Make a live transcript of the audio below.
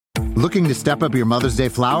Looking to step up your Mother's Day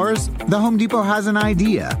flowers? The Home Depot has an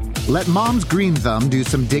idea. Let Mom's Green Thumb do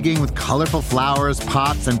some digging with colorful flowers,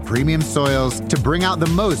 pots, and premium soils to bring out the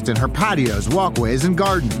most in her patios, walkways, and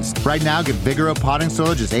gardens. Right now, get Vigoro potting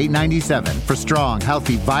soil just $8.97 for strong,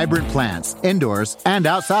 healthy, vibrant plants, indoors and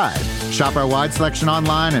outside. Shop our wide selection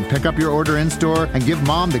online and pick up your order in-store and give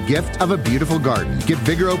Mom the gift of a beautiful garden. Get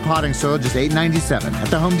Vigoro potting soil just $8.97 at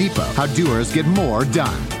the Home Depot. How doers get more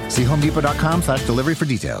done. See homedepot.com/delivery for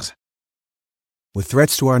details. With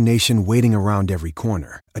threats to our nation waiting around every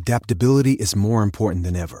corner, adaptability is more important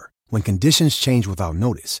than ever. When conditions change without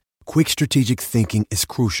notice, quick strategic thinking is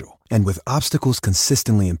crucial. And with obstacles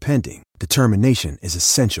consistently impending, determination is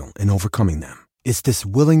essential in overcoming them. It's this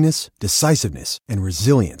willingness, decisiveness, and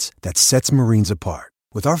resilience that sets Marines apart.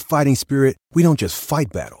 With our fighting spirit, we don't just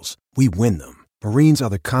fight battles, we win them. Marines are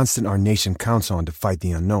the constant our nation counts on to fight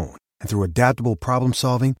the unknown. And through adaptable problem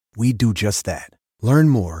solving, we do just that. Learn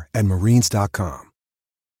more at marines.com.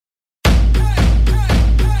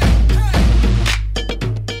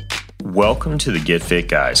 Welcome to the Get Fit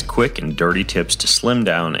Guys, quick and dirty tips to slim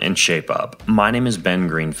down and shape up. My name is Ben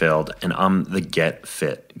Greenfield, and I'm the Get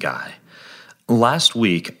Fit Guy. Last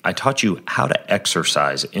week, I taught you how to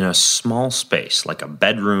exercise in a small space like a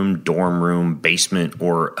bedroom, dorm room, basement,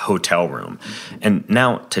 or hotel room. And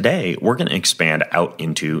now today, we're going to expand out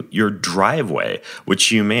into your driveway,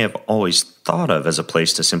 which you may have always thought of as a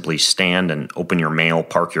place to simply stand and open your mail,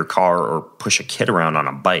 park your car, or push a kid around on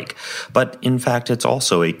a bike. But in fact, it's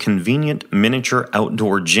also a convenient miniature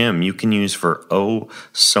outdoor gym you can use for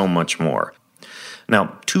so much more.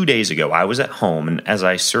 Now, 2 days ago, I was at home, and as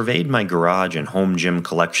I surveyed my garage and home gym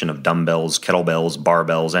collection of dumbbells, kettlebells,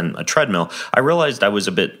 barbells, and a treadmill, I realized I was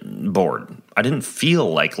a bit bored. I didn't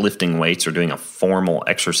feel like lifting weights or doing a formal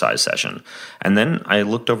exercise session. And then I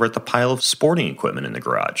looked over at the pile of sporting equipment in the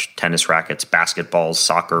garage: tennis rackets, basketballs,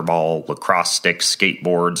 soccer ball, lacrosse sticks,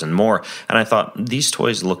 skateboards, and more, and I thought these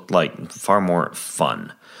toys looked like far more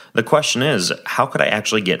fun. The question is, how could I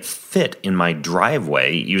actually get fit in my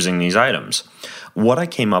driveway using these items? What I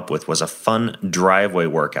came up with was a fun driveway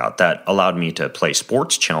workout that allowed me to play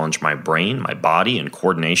sports, challenge my brain, my body, and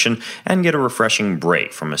coordination, and get a refreshing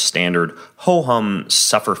break from a standard ho-hum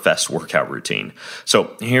sufferfest workout routine.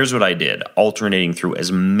 So here's what I did, alternating through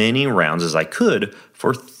as many rounds as I could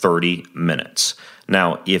for 30 minutes.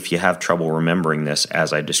 Now, if you have trouble remembering this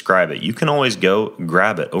as I describe it, you can always go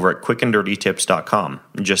grab it over at quickanddirtytips.com.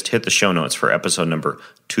 Just hit the show notes for episode number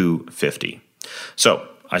 250. So,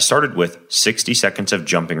 I started with 60 seconds of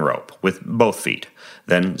jumping rope with both feet,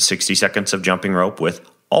 then 60 seconds of jumping rope with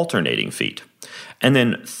alternating feet, and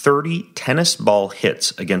then 30 tennis ball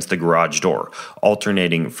hits against the garage door,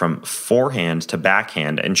 alternating from forehand to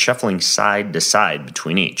backhand and shuffling side to side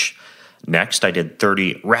between each. Next, I did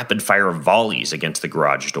 30 rapid-fire volleys against the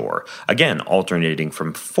garage door, again alternating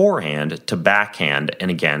from forehand to backhand and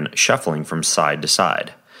again shuffling from side to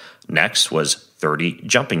side. Next was 30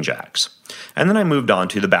 jumping jacks. And then I moved on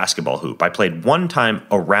to the basketball hoop. I played one time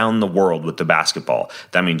around the world with the basketball.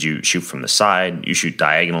 That means you shoot from the side, you shoot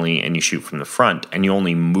diagonally, and you shoot from the front, and you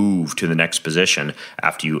only move to the next position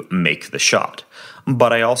after you make the shot.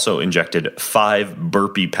 But I also injected 5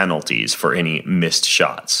 burpee penalties for any missed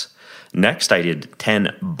shots. Next, I did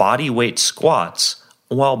 10 body weight squats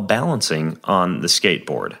while balancing on the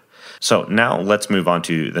skateboard. So now let's move on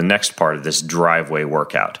to the next part of this driveway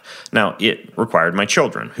workout. Now, it required my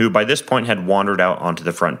children, who by this point had wandered out onto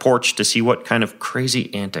the front porch to see what kind of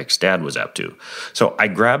crazy antics Dad was up to. So I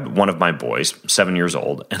grabbed one of my boys, 7 years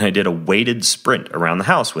old, and I did a weighted sprint around the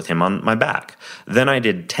house with him on my back. Then I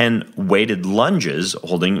did 10 weighted lunges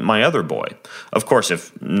holding my other boy. Of course,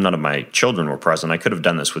 if none of my children were present, I could have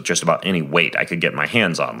done this with just about any weight I could get my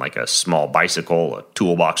hands on, like a small bicycle, a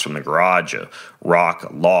toolbox from the garage, a rock,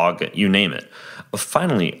 a log, you name it.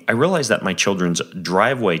 Finally, I realized that my children's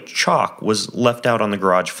driveway chalk was left out on the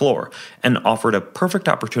garage floor and offered a perfect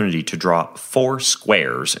opportunity to draw 4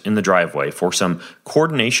 squares in the driveway for some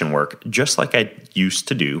coordination work, just like I used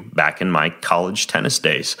to do back in my college tennis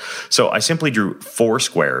days. So I simply drew 4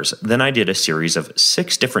 squares, then I did a series of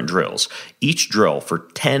 6 different drills, each drill for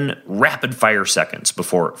 10 rapid-fire seconds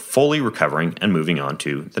before fully recovering and moving on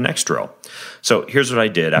to the next drill. So here's what I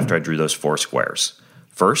did after I drew those 4 squares.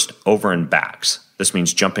 First, over and backs. This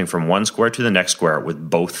means jumping from one square to the next square with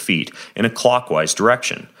both feet in a clockwise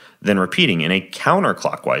direction, then repeating in a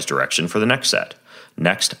counterclockwise direction for the next set.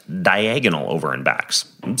 Next, diagonal over and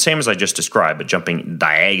backs. Same as I just described, but jumping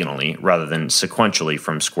diagonally rather than sequentially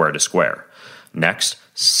from square to square. Next,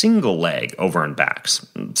 single leg over and backs.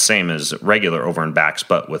 Same as regular over and backs,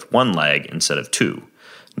 but with one leg instead of 2.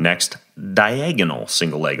 Next, diagonal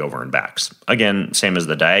single leg over and backs. Again, same as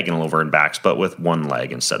the diagonal over and backs, but with one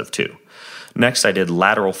leg instead of two. Next, I did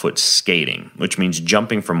lateral foot skating, which means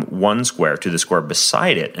jumping from one square to the square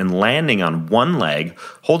beside it and landing on one leg,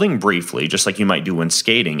 holding briefly, just like you might do when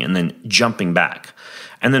skating, and then jumping back.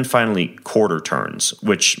 And then finally, quarter turns,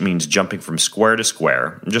 which means jumping from square to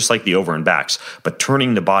square, just like the over and backs, but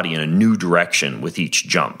turning the body in a new direction with each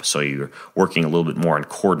jump. So you're working a little bit more on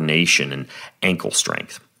coordination and ankle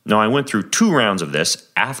strength. Now, I went through 2 rounds of this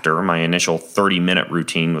after my initial 30-minute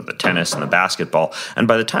routine with the tennis and the basketball, and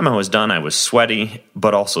by the time I was done, I was sweaty,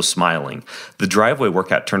 but also smiling. The driveway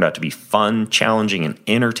workout turned out to be fun, challenging, and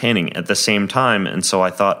entertaining at the same time, and so I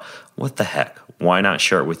thought, what the heck? Why not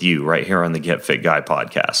share it with you right here on the Get Fit Guy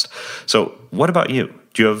podcast? So what about you?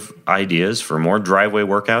 Do you have ideas for more driveway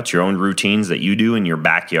workouts, your own routines that you do in your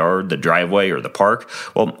backyard, the driveway, or the park?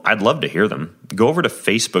 Well, I'd love to hear them. Go over to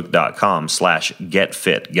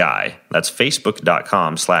facebook.com/getfitguy. That's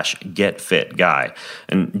facebook.com/getfitguy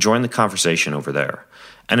and join the conversation over there.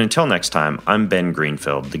 And until next time, I'm Ben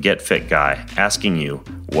Greenfield, the Get Fit Guy, asking you,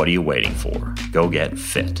 what are you waiting for? Go get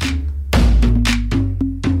fit.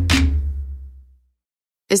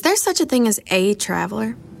 Is there such a thing as a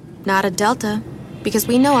traveler? Not a Delta. Because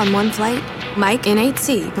we know on one flight, Mike in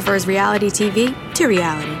 8C prefers reality TV to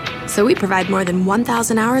reality. So we provide more than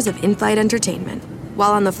 1,000 hours of in-flight entertainment.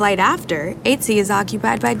 While on the flight after, 8C is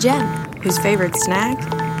occupied by Jen, whose favorite snack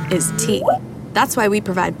is tea. That's why we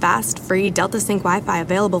provide fast, free Delta Sync Wi-Fi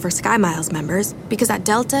available for SkyMiles members. Because at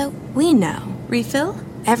Delta, we know. Refill?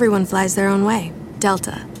 Everyone flies their own way.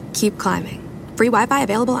 Delta. Keep climbing. Free Wi-Fi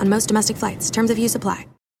available on most domestic flights. Terms of use apply.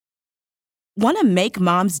 Want to make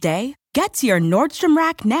Mom's day? Get to your Nordstrom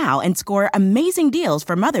Rack now and score amazing deals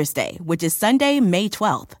for Mother's Day, which is Sunday, May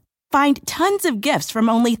 12th. Find tons of gifts from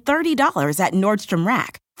only $30 at Nordstrom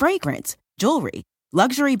Rack. Fragrance, jewelry,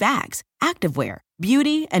 luxury bags, activewear,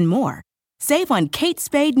 beauty, and more. Save on Kate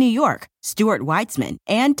Spade New York, Stuart Weitzman,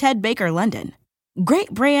 and Ted Baker London.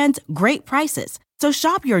 Great brands, great prices. So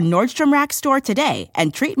shop your Nordstrom Rack store today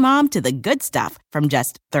and treat Mom to the good stuff from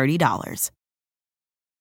just $30.